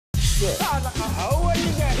هو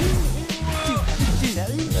اللي جاي.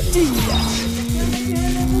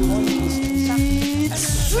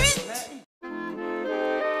 سويت.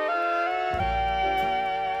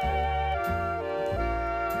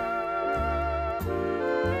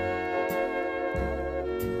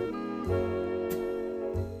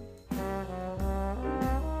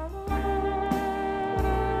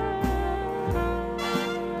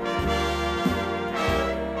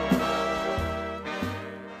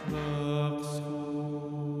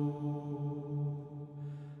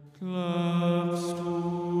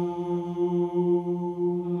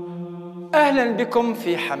 أهلا بكم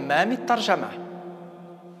في حمام الترجمة.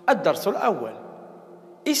 الدرس الأول.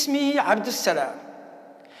 اسمي عبد السلام.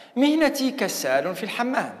 مهنتي كسال في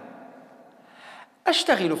الحمام.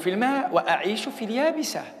 أشتغل في الماء وأعيش في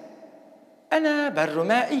اليابسة. أنا بر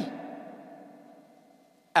مائي.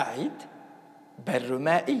 أعد: بر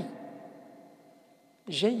مائي.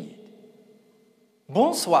 جيد.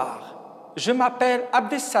 Bonsoir, je m'appelle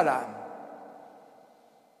Abdessalam.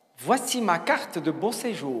 Voici ma carte de beau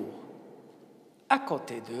séjour. À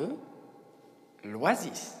côté de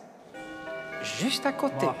l'Oasis. Juste à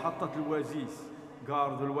côté.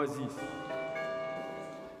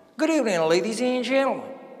 Good evening, ladies and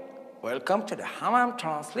gentlemen. Welcome to the Hammam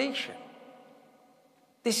translation.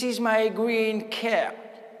 This is my green card.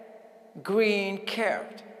 Green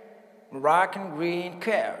card. Moroccan green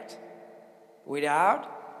card. Without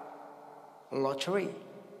lottery.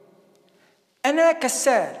 أنا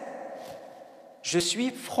كسال. Je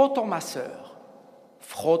suis frottomasseur.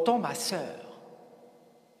 Frottomasseur.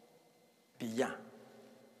 Bien.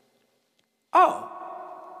 Oh,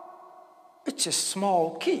 it's a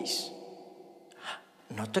small kiss.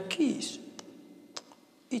 Not a kiss.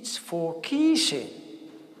 It's for kissing.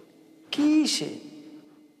 Kissing.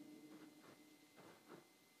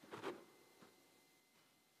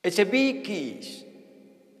 It's a big kiss.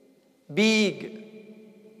 Big.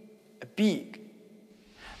 A big.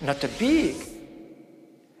 Not a big.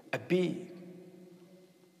 A big.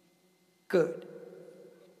 Good.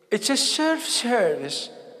 It's a self-service.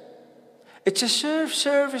 It's a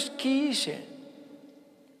self-service kissing.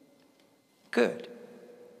 Good.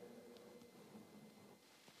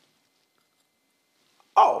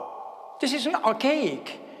 Oh, this is not a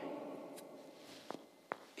cake.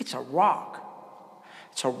 It's a rock.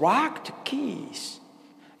 It's a rock to kiss.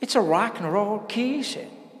 It's a rock and roll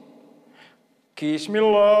kissing. Kiss me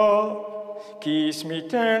love, kiss me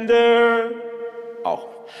tender. Oh,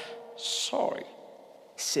 sorry.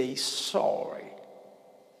 Say sorry.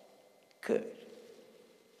 Good.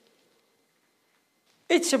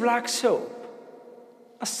 It's a black soap.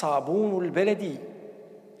 الصابون البلدي.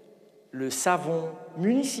 Le savon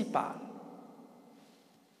municipal.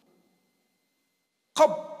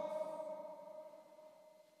 قب.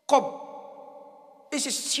 قب. It's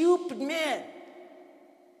a stupid man.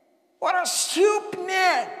 What a stupid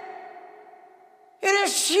man. It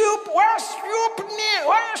is stupid. What a stupid man.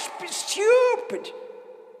 What a stupid.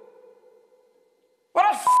 What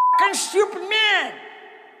a fucking stupid man.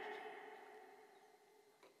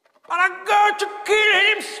 I'm going to kill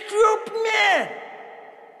him, stupid man.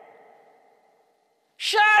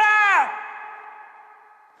 Shut up.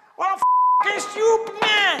 What a fucking stupid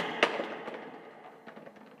man.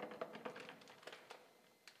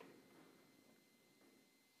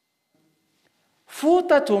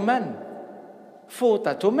 Faute à man. Faute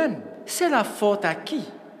à man, c'est la faute à qui?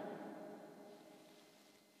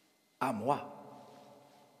 À moi.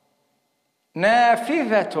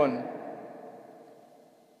 نافذة.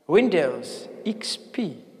 Windows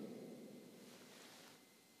XP.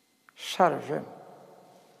 Chargeur.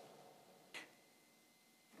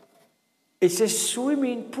 It's a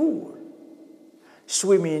swimming pool.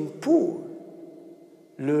 Swimming pool.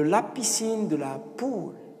 La piscine de la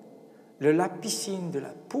poule. La piscine de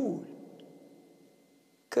la poule.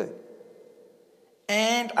 Good.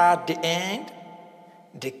 And at the end,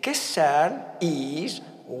 the kessel is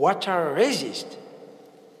water resist.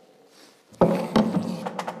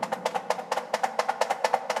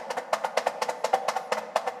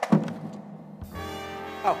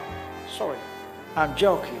 Oh, sorry. I'm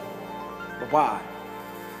joking. Bye-bye.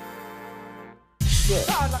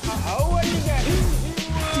 هو اللي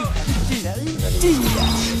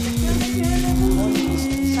جاي.